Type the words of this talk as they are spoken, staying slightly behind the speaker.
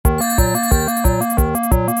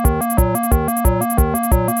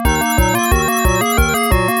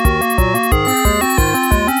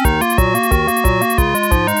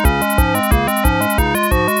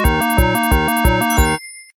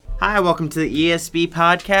welcome to the ESB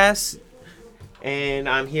podcast. And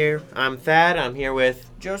I'm Thad. I'm here with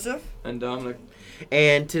Joseph and Dominic.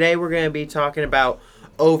 And today we're going to be talking about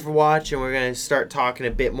Overwatch, and we're going to start talking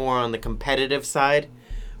a bit more on the competitive side.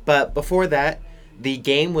 But before that, the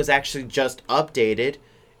game was actually just updated,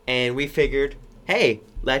 and we figured, hey,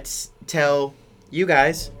 let's tell you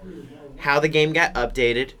guys how the game got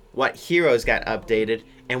updated, what heroes got updated,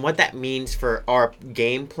 and what that means for our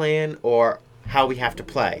game plan or how we have to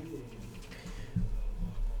play.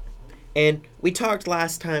 And we talked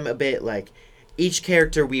last time a bit like each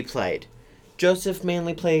character we played. Joseph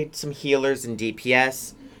mainly played some healers and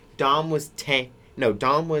DPS. Dom was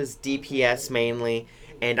DPS mainly,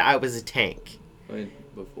 and I was a tank.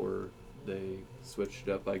 Before they switched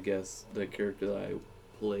up, I guess the character that I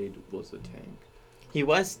played was a tank. He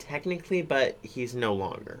was technically, but he's no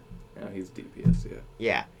longer. Now he's DPS, yeah.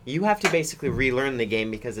 Yeah, you have to basically relearn the game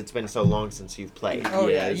because it's been so long since you've played. Oh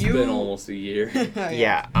yeah, it's been almost a year.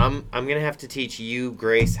 Yeah, I'm gonna have to teach you,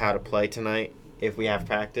 Grace, how to play tonight if we have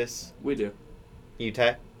practice. We do. You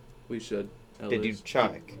tech? We should. Did you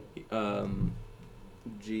check?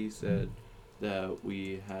 G said that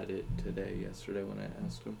we had it yesterday when I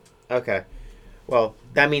asked him. Okay. Well,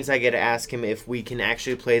 that means I get to ask him if we can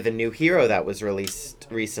actually play the new hero that was released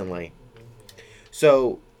recently.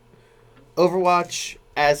 So, Overwatch,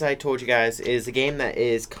 as I told you guys, is a game that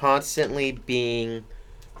is constantly being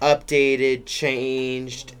updated,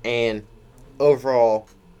 changed, and overall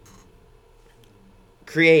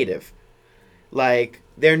creative. Like,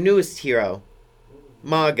 their newest hero,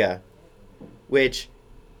 Maga, which,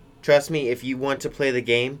 trust me, if you want to play the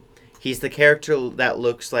game, he's the character that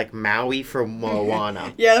looks like Maui from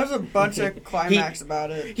Moana. Yeah, there's a bunch of climax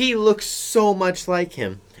about it. He looks so much like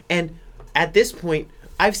him. And at this point,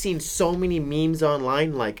 I've seen so many memes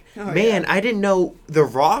online like, I didn't know The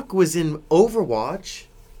Rock was in Overwatch.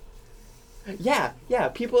 Yeah,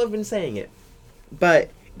 people have been saying it. But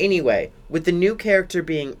anyway, with the new character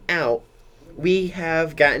being out, we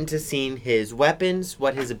have gotten to see his weapons,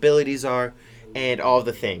 what his abilities are, and all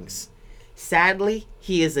the things. Sadly,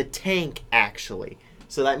 he is a tank, actually.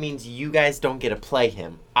 So that means you guys don't get to play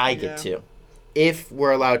him. I get to. If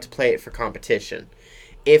we're allowed to play it for competition.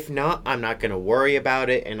 If not, I'm not going to worry about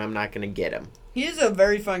it, and I'm not going to get him. He is a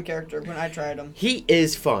very fun character when I tried him. He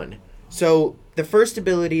is fun. So, the first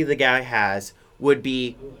ability the guy has would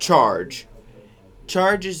be Charge.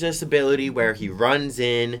 Charge is this ability where he runs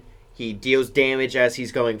in, he deals damage as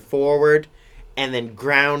he's going forward, and then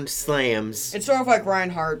ground slams. It's sort of like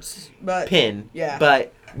Reinhardt's, but Pin. Yeah.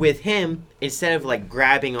 But with him, instead of like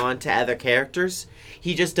grabbing onto other characters,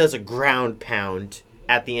 he just does a ground pound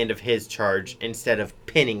at the end of his charge instead of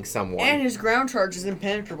pinning someone. And his ground charge is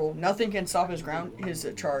impenetrable. Nothing can stop his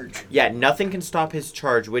charge. Yeah, nothing can stop his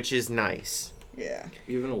charge, which is nice. Yeah.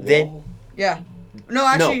 Even a wall? Yeah. No,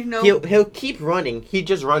 actually, no. He'll keep running. He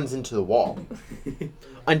just runs into the wall.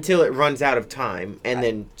 Until it runs out of time, and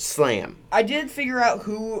then slam. I did figure out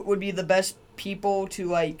who would be the best people to,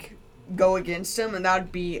 like, go against him, and that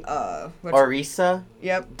would be, Orisa?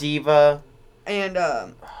 Yep. Diva. And,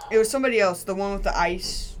 it was somebody else, the one with the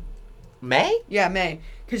ice. May? Yeah, May.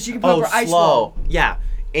 Because she can put her ice wall. Yeah.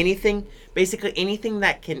 Basically anything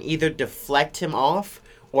that can either deflect him off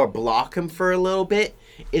or block him for a little bit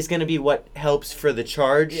is going to be what helps for the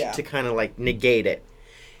charge to kind of, like, negate it.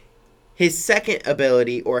 His second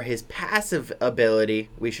ability, or his passive ability,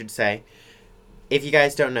 we should say, if you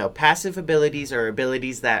guys don't know, passive abilities are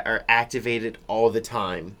abilities that are activated all the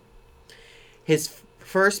time. His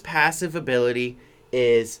first passive ability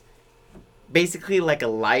is basically like a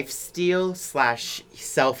lifesteal /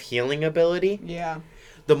 self-healing ability. Yeah.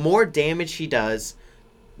 The more damage he does,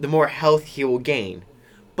 the more health he will gain.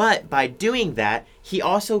 But by doing that, he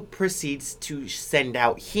also proceeds to send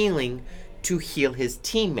out healing to heal his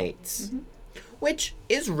teammates, which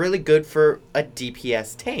is really good for a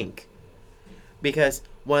DPS tank. Because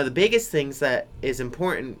one of the biggest things that is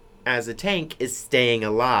important as a tank is staying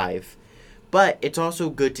alive. But it's also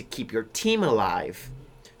good to keep your team alive.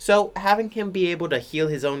 So having him be able to heal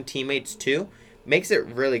his own teammates too makes it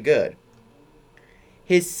really good.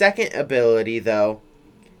 His second ability, though,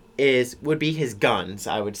 would be his guns,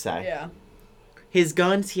 I would say. Yeah. His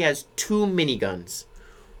guns, he has 2 miniguns.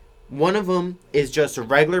 One of them is just a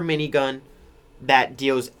regular minigun that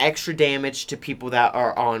deals extra damage to people that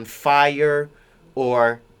are on fire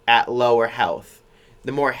or at lower health.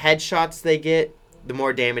 The more headshots they get, the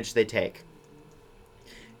more damage they take.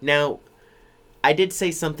 Now, I did say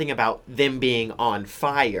something about them being on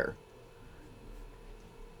fire.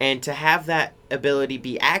 And to have that ability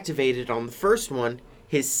be activated on the first one,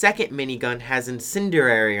 his second minigun has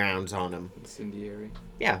incendiary rounds on him. Incendiary?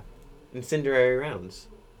 Yeah. Incendiary rounds.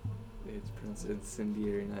 It's pronounced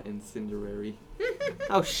incendiary, not incendiary.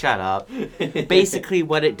 Oh, shut up. Basically,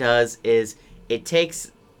 what it does is it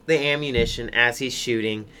takes the ammunition as he's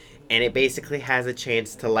shooting, and it basically has a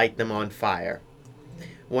chance to light them on fire.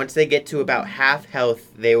 Once they get to about half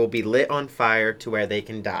health, they will be lit on fire to where they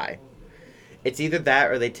can die. It's either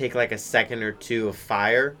that or they take like a second or two of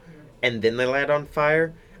fire, and then they light on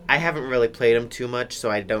fire. I haven't really played them too much,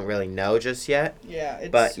 so I don't really know just yet. Yeah,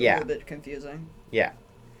 it's But, a yeah. little bit confusing. Yeah.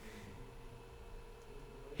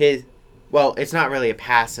 It's not really a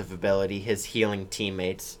passive ability, his healing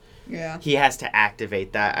teammates. Yeah. He has to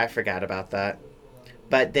activate that. I forgot about that.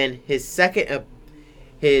 But then his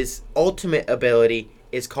ultimate ability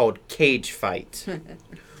is called Cage Fight.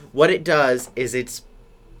 What it does is it's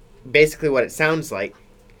basically what it sounds like.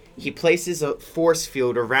 He places a force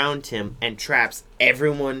field around him and traps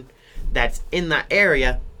everyone that's in that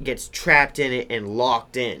area, gets trapped in it and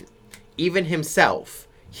locked in. Even himself.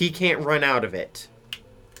 He can't run out of it.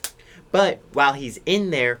 But while he's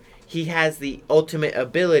in there, he has the ultimate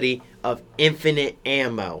ability of infinite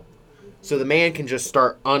ammo. So the man can just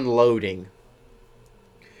start unloading.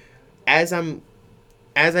 As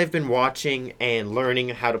I've been watching and learning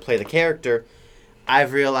how to play the character,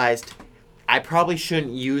 I've realized I probably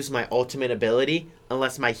shouldn't use my ultimate ability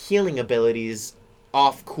unless my healing ability is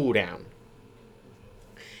off cooldown.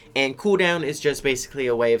 And cooldown is just basically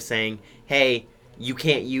a way of saying, hey, you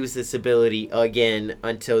can't use this ability again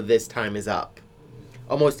until this time is up.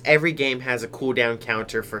 Almost every game has a cooldown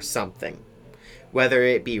counter for something. Whether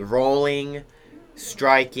it be rolling,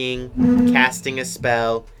 striking, casting a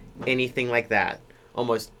spell, anything like that.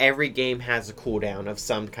 Almost every game has a cooldown of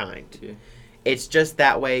some kind. Yeah. It's just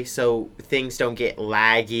that way so things don't get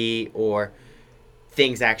laggy or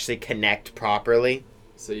things actually connect properly.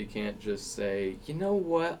 So you can't just say, you know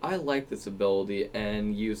what, I like this ability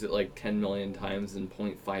and use it like 10 million times in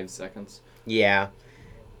 0.5 seconds. Yeah.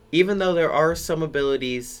 Even though there are some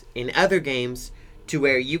abilities in other games to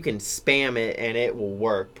where you can spam it and it will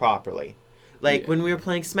work properly. Like when we were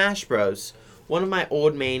playing Smash Bros, one of my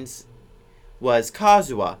old mains was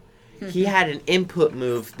Kazuha. He had an input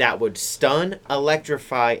move that would stun,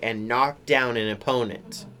 electrify, and knock down an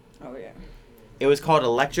opponent. Oh, yeah. It was called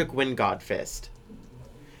Electric Wind God Fist.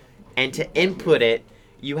 And to input it,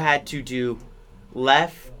 you had to do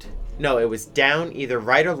it was down, either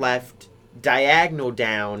right or left, diagonal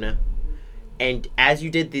down, and as you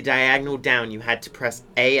did the diagonal down, you had to press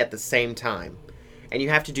A at the same time. And you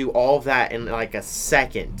have to do all of that in like a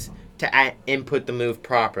second to input the move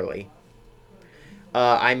properly.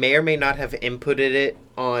 I may or may not have inputted it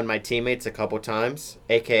on my teammates a couple times,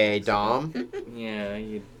 aka Dom. Yeah,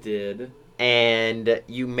 you did. And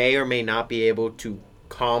you may or may not be able to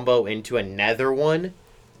combo into another one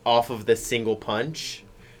off of the single punch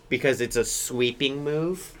because it's a sweeping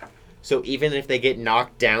move. So even if they get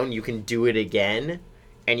knocked down, you can do it again.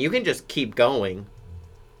 And you can just keep going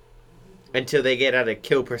until they get at a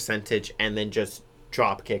kill percentage and then just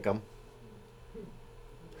drop kick them.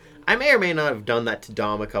 I may or may not have done that to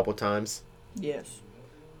Dom a couple times. Yes.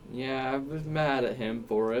 Yeah, I was mad at him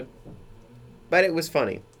for it. But it was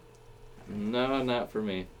funny. No, not for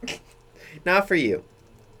me. Not for you.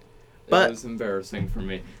 But it was embarrassing for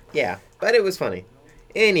me. Yeah, but it was funny.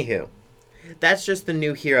 Anywho, that's just the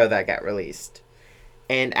new hero that got released.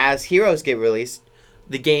 And as heroes get released,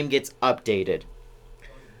 the game gets updated.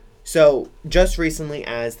 So, just recently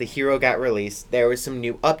as the hero got released, there was some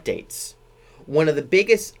new updates. One of the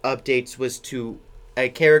biggest updates was to a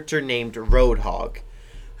character named Roadhog,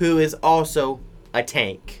 who is also a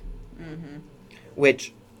tank. Mm-hmm.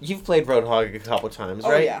 Which, you've played Roadhog a couple times,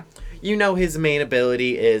 right? Oh, yeah. You know his main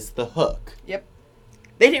ability is the hook. Yep.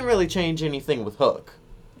 They didn't really change anything with hook.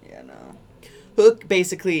 Yeah, no. Hook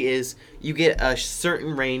basically is you get a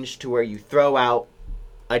certain range to where you throw out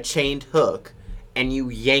a chained hook and you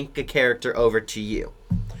yank a character over to you.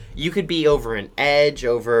 You could be over an edge,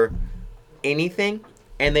 over anything,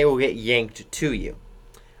 and they will get yanked to you.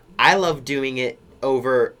 I love doing it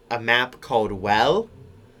over a map called Well.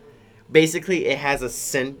 Basically, it has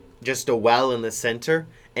just a well in the center,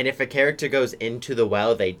 and if a character goes into the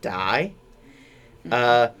well, they die.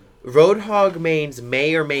 Roadhog mains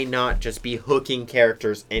may or may not just be hooking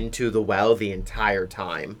characters into the well the entire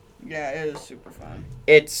time. Yeah, it is super fun.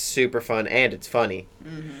 It's super fun, and it's funny.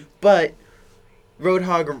 Mm-hmm. But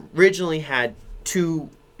Roadhog originally had 2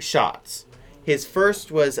 shots. His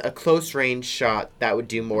first was a close range shot that would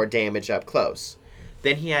do more damage up close.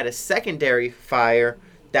 Then he had a secondary fire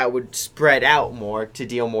that would spread out more to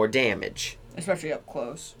deal more damage. Especially up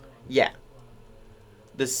close. Yeah.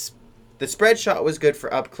 The spread shot was good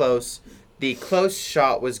for up close. the close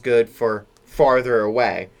shot was good for farther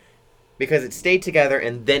away because it stayed together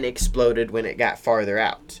and then exploded when it got farther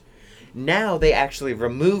out. Now they actually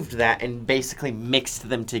removed that and basically mixed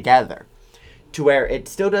them together to where it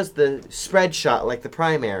still does the spread shot like the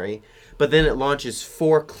primary, but then it launches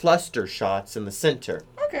 4 cluster shots in the center.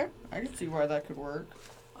 Okay, I can see why that could work.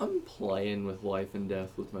 I'm playing with life and death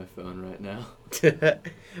with my phone right now.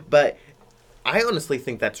 But I honestly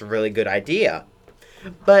think that's a really good idea.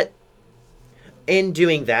 But in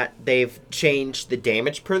doing that, they've changed the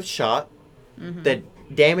damage per shot. Mm-hmm. The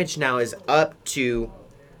damage now is up to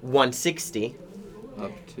 160.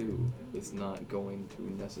 Up to. It's not going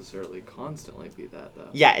to necessarily constantly be that, though.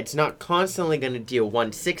 Yeah, it's not constantly going to deal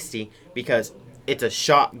 160 because it's a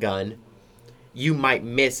shotgun. You might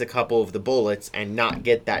miss a couple of the bullets and not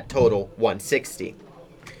get that total 160.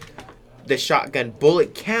 The shotgun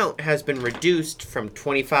bullet count has been reduced from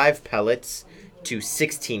 25 pellets to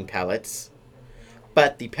 16 pellets,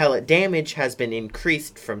 but the pellet damage has been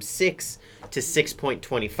increased from 6 to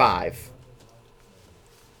 6.25.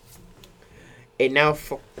 It now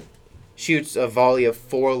shoots a volley of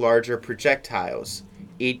 4 larger projectiles.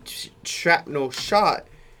 Each shrapnel shot,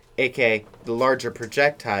 aka the larger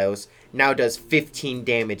projectiles, now does 15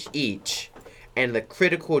 damage each, and the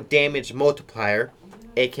critical damage multiplier,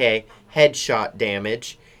 aka headshot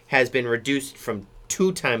damage, has been reduced from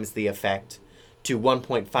 2 times the effect to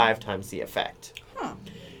 1.5 times the effect. Huh.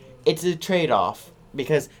 It's a trade-off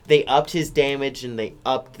because they upped his damage and they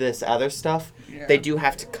upped this other stuff. Yeah. They do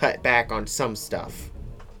have to cut back on some stuff.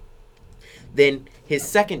 Then his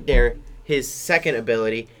second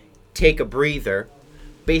ability, Take a Breather.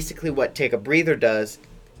 Basically what Take a Breather does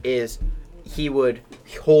is he would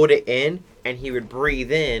hold it in and he would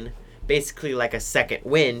breathe in basically like a second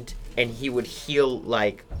wind and he would heal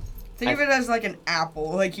like... Think of it as like an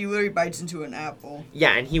apple. Like he literally bites into an apple.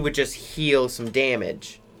 Yeah, and he would just heal some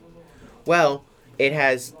damage. Well, it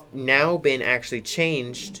has now been actually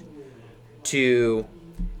changed to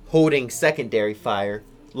holding secondary fire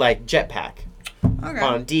like Jetpack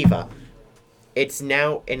on Diva. It's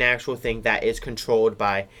now an actual thing that is controlled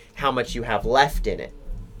by how much you have left in it.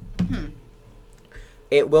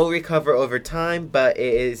 It will recover over time, but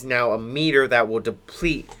it is now a meter that will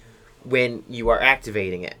deplete when you are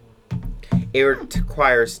activating it. It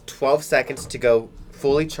requires 12 seconds to go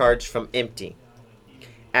fully charged from empty.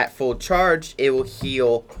 At full charge, it will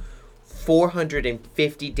heal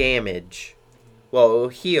 450 damage. Well, it will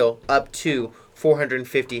heal up to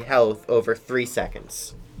 450 health over 3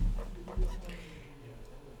 seconds.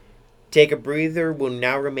 Take a Breather will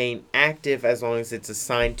now remain active as long as it's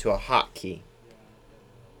assigned to a hotkey.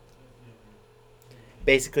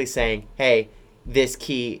 Basically saying, hey, this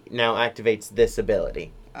key now activates this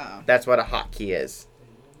ability. That's what a hotkey is.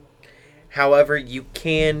 However, you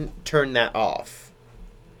can turn that off.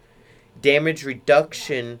 Damage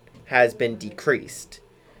reduction has been decreased.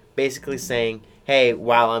 Basically saying, hey,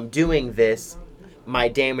 while I'm doing this, my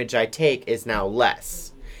damage I take is now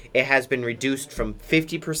less. It has been reduced from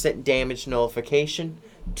 50% damage nullification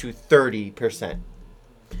to 30%.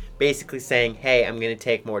 Basically saying, hey, I'm going to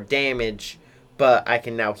take more damage, but I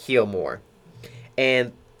can now heal more.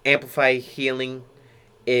 And Amplify Healing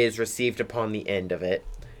is received upon the end of it.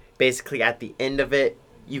 Basically, at the end of it,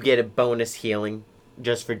 you get a bonus healing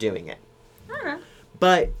just for doing it. Okay.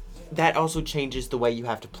 But that also changes the way you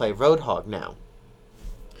have to play Roadhog now.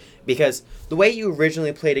 Because the way you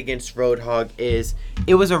originally played against Roadhog is,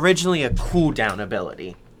 it was originally a cooldown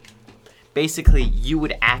ability. Basically, you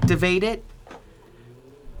would activate it,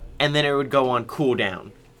 and then it would go on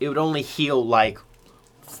cooldown. It would only heal like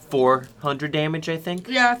 400 damage, I think.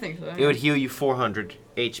 Yeah, I think so. It would heal you 400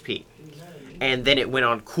 HP. And then it went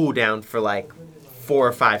on cooldown for like 4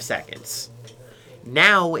 or 5 seconds.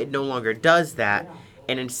 Now it no longer does that,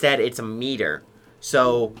 and instead it's a meter.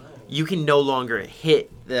 So you can no longer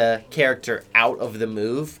hit the character out of the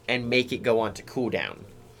move and make it go on to cooldown.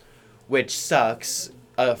 Which sucks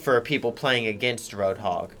for people playing against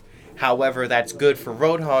Roadhog. However, that's good for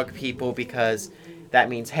Roadhog people because that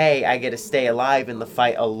means, hey, I get to stay alive in the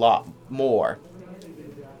fight a lot more.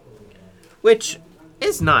 Which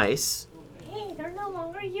is nice. Hey, they're no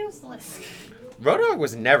longer useless. Roadhog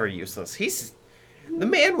was never useless. The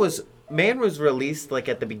man was released like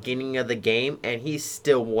at the beginning of the game, and he's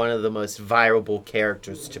still one of the most viable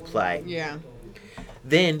characters to play. Yeah.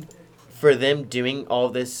 Then, for them doing all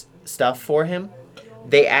this stuff for him,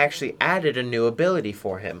 they actually added a new ability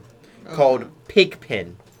for him called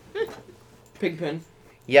Pigpen. Pigpen?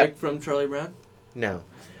 Yep. Like from Charlie Brown? No.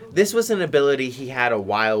 This was an ability he had a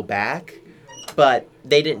while back, but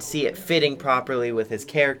they didn't see it fitting properly with his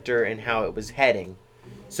character and how it was heading.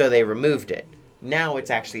 So they removed it. Now it's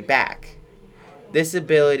actually back. This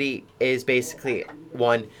ability is basically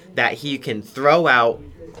one that he can throw out,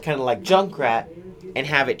 kind of like Junkrat, and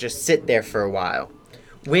have it just sit there for a while.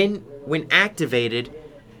 When activated,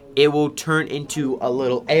 it will turn into a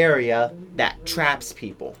little area that traps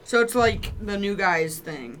people. So it's like the new guy's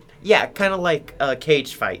thing. Yeah, kind of like a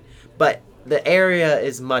cage fight, but the area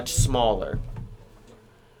is much smaller.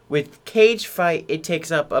 With cage fight, it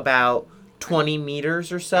takes up about 20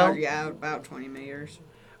 meters or so. Yeah, about 20 meters.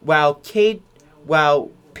 While Pigpen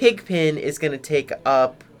is going to take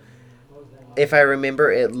up, if I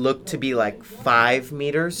remember, it looked to be like 5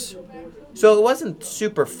 meters. So it wasn't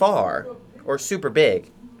super far or super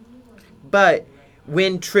big. But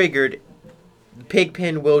when triggered,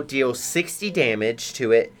 Pigpen will deal 60 damage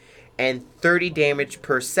to it and 30 damage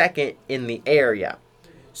per second in the area.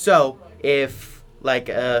 So if like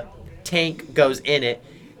a tank goes in it,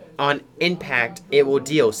 on impact, it will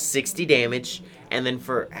deal 60 damage, and then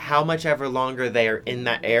for how much ever longer they are in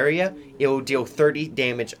that area, it will deal 30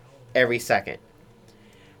 damage every second.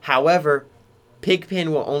 However,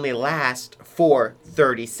 Pigpen will only last for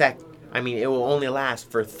 30 seconds. It will only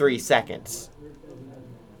last for 3 seconds.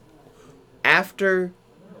 After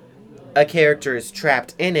a character is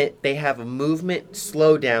trapped in it, they have a movement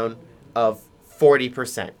slowdown of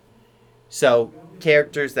 40%. So,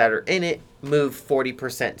 characters that are in it move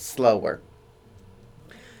 40% slower.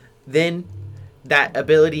 Then, that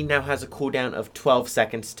ability now has a cooldown of 12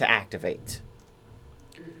 seconds to activate.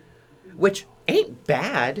 Which ain't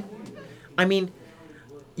bad.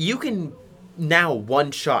 You can now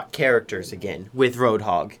one-shot characters again with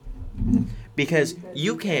Roadhog. Because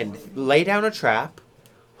you can lay down a trap,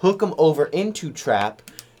 hook them over into trap,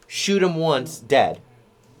 shoot them once, dead.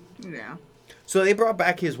 Yeah. So they brought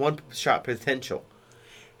back his one-shot potential.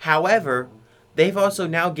 However, they've also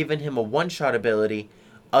now given him a one-shot ability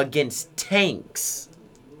against tanks.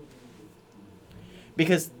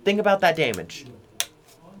 Because think about that damage.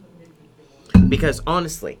 Because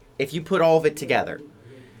honestly, if you put all of it together,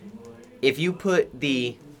 if you put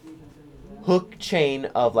the hook chain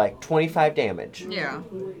of like 25 damage. Yeah.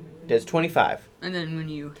 Does 25. And then when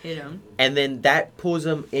you hit him. And then that pulls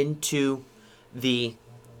him into the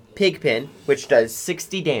Pigpen, which does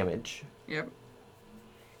 60 damage. Yep.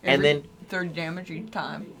 And then 30 damage each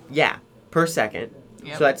time. Yeah, per second.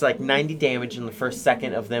 Yep. So that's like 90 damage in the first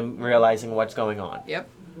second of them realizing what's going on. Yep.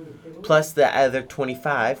 Plus the other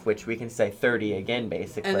 25, which we can say 30 again,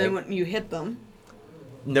 basically. And then when you hit them.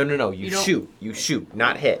 No. You shoot. You shoot,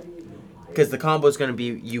 not hit. Because the combo is going to be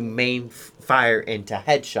you main fire into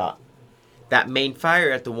headshot. That main fire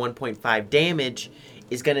at the 1.5 damage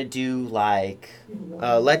is going to do like,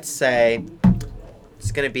 let's say,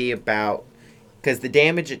 it's going to be about, because the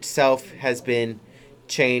damage itself has been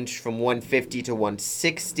changed from 150 to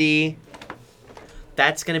 160.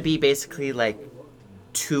 That's going to be basically like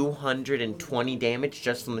 220 damage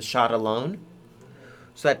just from the shot alone.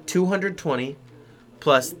 So that 220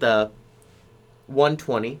 plus the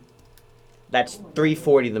 120, that's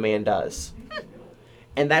 340 the man does.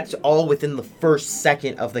 And that's all within the first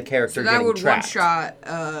second of the character getting trapped. So that would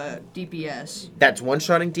one-shot DPS. That's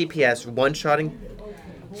one-shotting DPS, one-shotting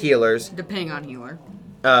healers. Depending on healer.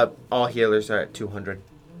 All healers are at 200.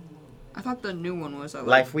 I thought the new one was...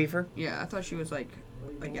 Life Weaver? Yeah, I thought she was like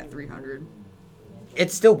at 300.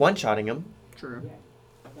 It's still one-shotting them. True.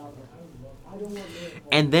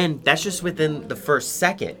 And then that's just within the first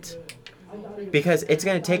second. Because it's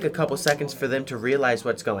going to take a couple seconds for them to realize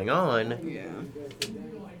what's going on. Yeah.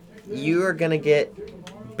 You are going to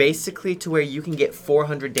get basically to where you can get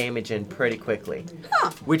 400 damage in pretty quickly.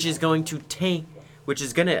 Huh. Which is going to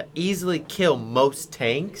easily kill most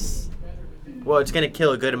tanks. Well, it's going to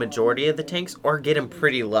kill a good majority of the tanks or get them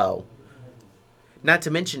pretty low. Not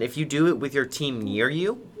to mention, if you do it with your team near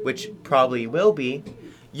you, which probably will be,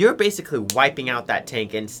 you're basically wiping out that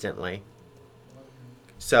tank instantly.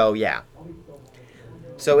 So, yeah.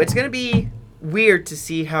 So, it's going to be weird to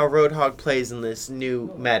see how Roadhog plays in this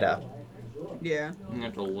new meta. Yeah. You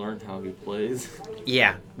have to learn how he plays.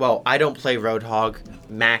 Yeah. Well, I don't play Roadhog.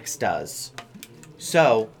 Max does.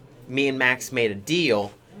 So, me and Max made a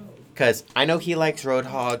deal, because I know he likes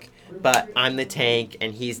Roadhog, but I'm the tank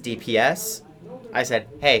and he's DPS. I said,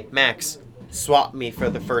 hey, Max, swap me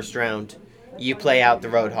for the first round. You play out the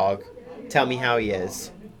Roadhog. Tell me how he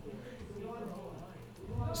is.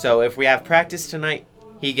 So if we have practice tonight,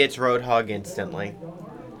 he gets Roadhog instantly.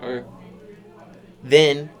 Okay.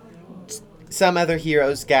 Then, some other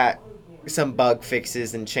heroes got some bug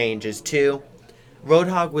fixes and changes too.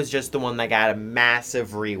 Roadhog was just the one that got a massive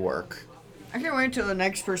rework. I can't wait until the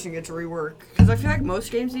next person gets a rework. Because I feel like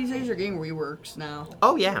most games these days are getting reworks now.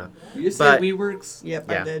 Oh, yeah. You just But- said WeWorks?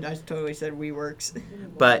 Yep, Yeah. I did. I totally said reworks.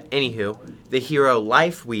 But anywho, the hero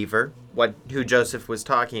Life Weaver, who Joseph was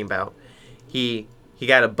talking about, he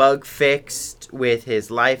got a bug fixed with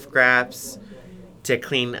his life grabs to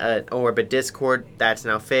clean an orb of discord. That's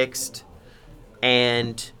now fixed.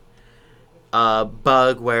 And a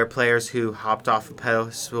bug where players who hopped off a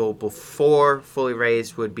pedestal before fully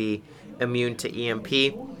raised would be immune to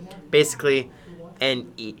EMP. Basically,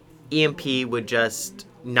 an EMP would just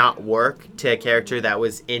not work to a character that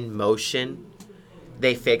was in motion.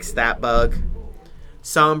 They fixed that bug.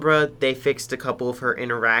 Sombra, they fixed a couple of her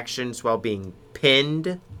interactions while being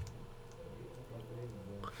pinned.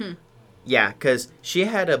 Yeah, because she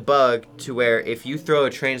had a bug to where if you throw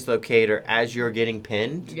a translocator as you're getting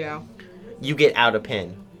pinned, Yeah. you get out of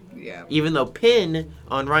pin. Yeah. Even though pin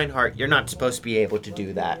on Reinhardt, you're not supposed to be able to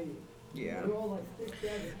do that. Yeah.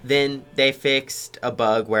 Then they fixed a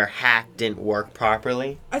bug where hack didn't work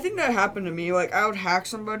properly. I think that happened to me. Like, I would hack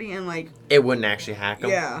somebody and, like... It wouldn't actually hack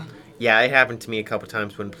them. Yeah. Yeah, it happened to me a couple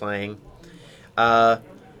times when playing.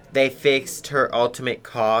 They fixed her ultimate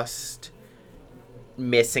cost,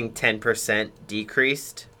 missing 10%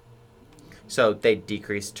 decreased. So they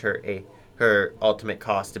decreased her ultimate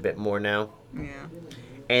cost a bit more now. Yeah.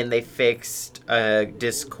 And they fixed a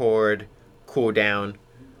Discord cooldown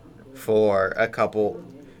for a Discord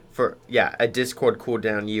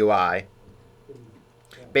cooldown UI.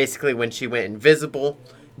 Basically, when she went invisible,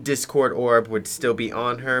 Discord orb would still be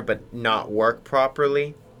on her, but not work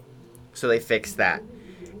properly. So they fixed that.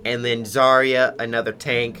 And then Zarya, another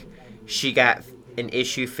tank, she got an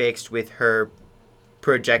issue fixed with her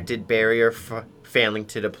projected barrier failing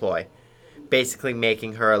to deploy. Basically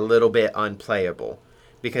making her a little bit unplayable.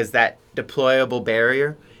 Because that deployable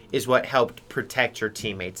barrier is what helped protect your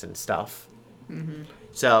teammates and stuff. Mm-hmm.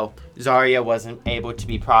 So Zarya wasn't able to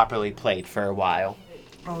be properly played for a while.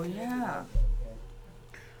 Oh, yeah.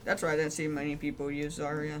 That's why I didn't see many people use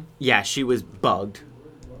Zarya. Yeah, she was bugged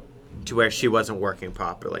to where she wasn't working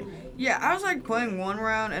properly. Yeah, I was, like, playing one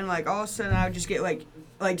round, and, like, all of a sudden I would just get, like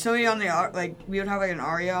somebody on the, like, we would have, like, an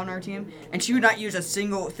Arya on our team, and she would not use a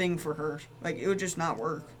single thing for her. Like, it would just not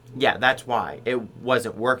work. Yeah, that's why. It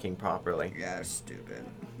wasn't working properly. Yeah, it's stupid.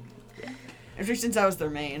 Especially since I was their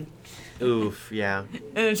main. Oof, yeah.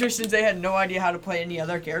 And especially since they had no idea how to play any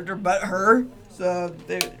other character but her, so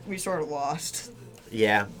we sort of lost.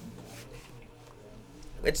 Yeah.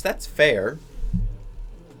 Which, that's fair.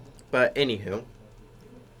 But, anywho.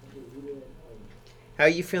 How are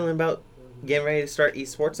you feeling about getting ready to start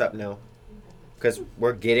esports up now? Because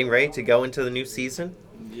we're getting ready to go into the new season.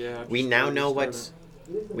 Yeah. We now know what's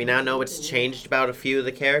changed about a few of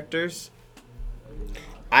the characters.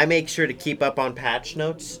 I make sure to keep up on patch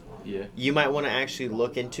notes. Yeah. You might want to actually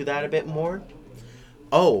look into that a bit more.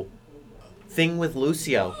 Oh, thing with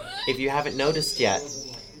Lucio. If you haven't noticed yet,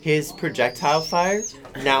 his projectile fire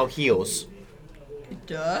now heals. It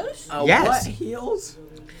does? Yes. What heals?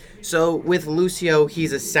 So with Lucio,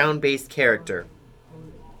 he's a sound-based character.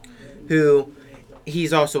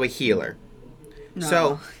 He's also a healer.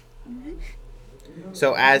 No.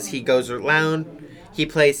 So as he goes around, he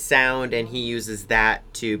plays sound and he uses that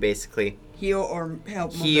to basically Heal or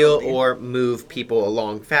help heal mobility. or move people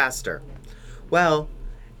along faster. Well,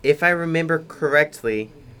 if I remember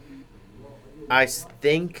correctly, I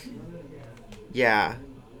think, yeah,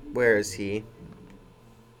 where is he?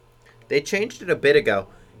 They changed it a bit ago.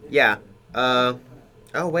 Yeah, oh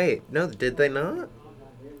wait, no, did they not?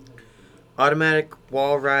 Automatic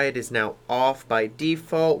wall ride is now off by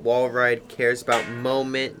default. Wall ride cares about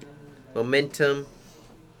momentum.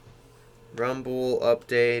 Rumble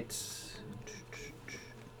updates.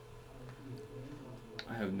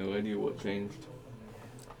 I have no idea what changed.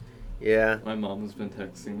 Yeah. My mom has been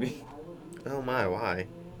texting me. Oh my, why?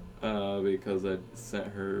 Because I sent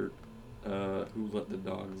her Who Let the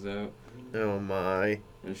Dogs Out. Oh my.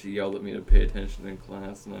 And she yelled at me to pay attention in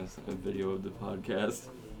class, and I sent a video of the podcast.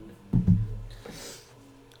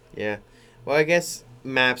 Yeah. Well, I guess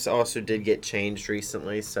maps also did get changed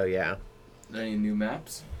recently, so yeah. Any new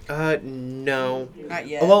maps? No. Not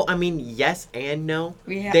yet. Well, I mean, yes and no.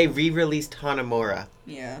 They re-released Hanamura,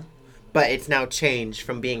 Yeah. but it's now changed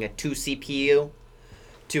from being a 2 CPU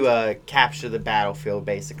to a capture the battlefield,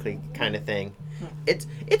 basically, kind of thing. It's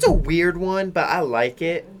a weird one, but I like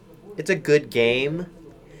it. It's a good game,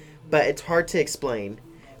 but it's hard to explain.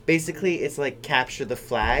 Basically, it's like capture the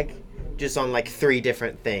flag, just on like 3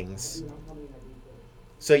 different things.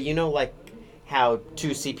 So you know like how 2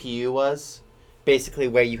 CPU was? Basically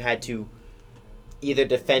where you had to either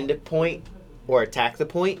defend a point or attack the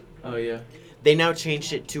point. Oh, yeah. They now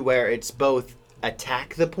changed it to where it's both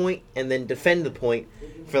attack the point and then defend the point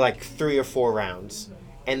for like 3 or 4 rounds.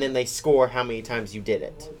 And then they score how many times you did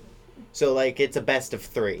it. So, like, it's a best of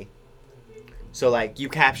 3. So, like, you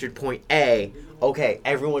captured point A. Okay,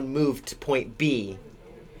 everyone moved to point B.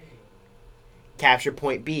 Capture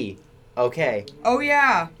point B. Okay. Oh,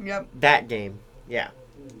 yeah. Yep. That game. Yeah.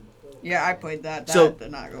 Yeah, I played that. That So-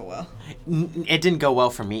 did not go well. It didn't go well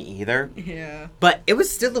for me either. Yeah. But it was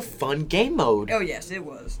still a fun game mode. Oh, yes, it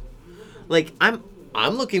was. Like, I'm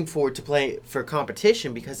looking forward to play for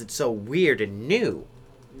competition because it's so weird and new.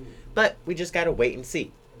 But we just gotta wait and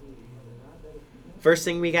see. First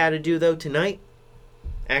thing we gotta do, though, tonight,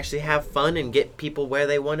 actually have fun and get people where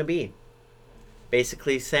they want to be.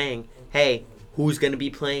 Basically saying, hey, who's gonna be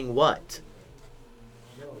playing what?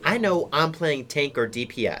 I know I'm playing tank or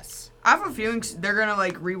DPS. I have a feeling they're going to,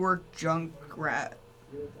 like, rework Junkrat.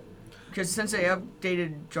 Because since they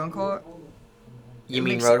updated Junkrat... You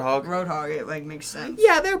mean makes- Roadhog? Roadhog, it, like, makes sense.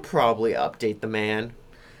 Yeah, they'll probably update the man.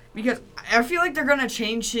 Because I feel like they're going to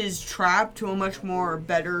change his trap to a much more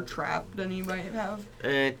better trap than he might have.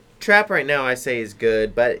 Trap right now I say is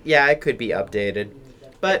good, but yeah, it could be updated.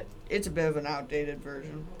 But It's a bit of an outdated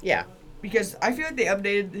version. yeah, Because I feel like they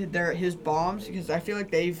updated his bombs because I feel like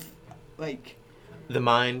they've, like... the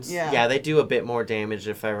mines. Yeah. Yeah, they do a bit more damage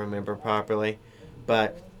if I remember properly.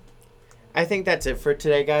 But I think that's it for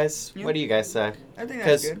today, guys. Yeah. What do you guys say? I think that's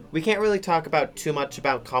Because good. we can't really talk about too much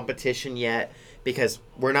about competition yet because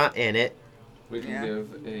we're not in it. We can Yeah.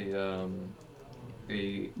 give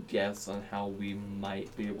a guess on how we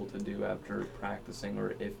might be able to do after practicing,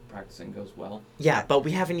 or if practicing goes well. Yeah, but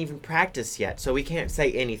we haven't even practiced yet, so we can't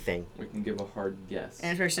say anything. We can give a hard guess.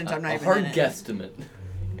 And especially since I'm not a even hard in it. guesstimate.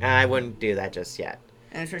 I wouldn't do that just yet.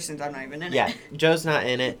 And especially since I'm not even in Yeah, it. Joe's not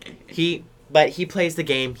in it. But he plays the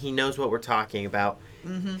game. He knows what we're talking about.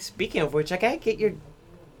 Mm-hmm. Speaking of which, I gotta get your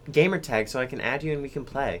gamer tag so I can add you and we can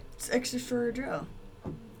play. It's extra for Joe.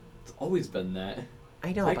 It's always been that.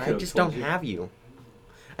 I know, I but I could've just told don't you. have you.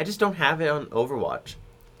 I just don't have it on Overwatch.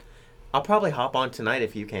 I'll probably hop on tonight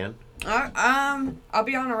if you can. I'll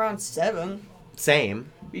be on around 7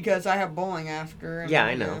 Same. because I have bowling after. And, Yeah,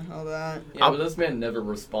 I know. All that. Yeah, I'll- but this man never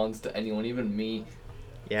responds to anyone, even me.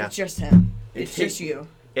 Yeah. It's just him. It's It- just you.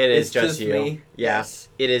 It is It's just just you. me. Yeah. Yes.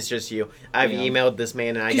 It is just you. I've Yeah. emailed this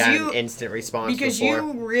man and I 'Cause got you- an instant response Because before.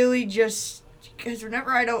 you really just. Because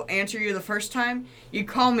whenever I don't answer you the first time, you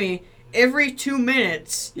call me every 2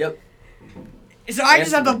 minutes. Yep. So I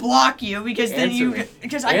just have Answer to me. block you because then Answer you. me.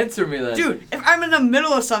 Because I. Answer me then. Dude, if I'm in the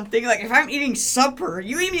middle of something, like if I'm eating supper,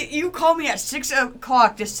 you call me at 6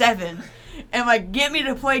 o'clock to 7, and like get me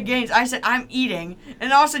to play games. I said I'm eating,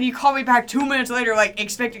 and all of a sudden you call me back 2 minutes later, like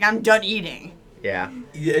expecting I'm done eating. Yeah.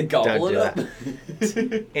 Yeah, gobble Don't it do up.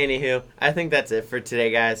 Anywho, I think that's it for today,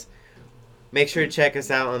 guys. Make sure to check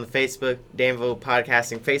us out on the Facebook Danville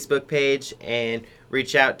Podcasting Facebook page and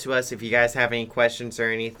reach out to us if you guys have any questions or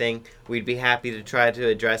anything. We'd be happy to try to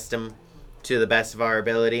address them to the best of our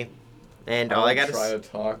ability. And all I got try to to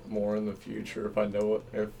talk more in the future if I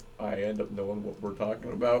end up knowing what we're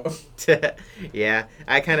talking about. yeah,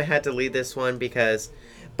 I kind of had to lead this one because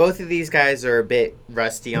both of these guys are a bit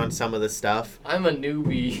rusty on some of the stuff. I'm a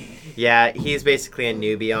newbie. Yeah, he's basically a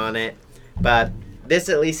newbie on it, but this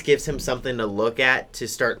at least gives him something to look at to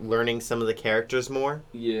start learning some of the characters more.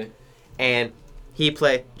 Yeah. And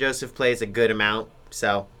Joseph plays a good amount,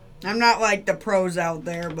 so I'm not like the pros out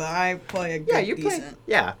there, but I play a good decent.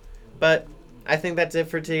 Yeah, but I think that's it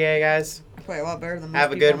for today, guys. I play a lot better than most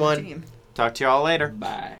Have a people good on my one. team. Talk to y'all later.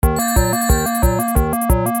 Bye.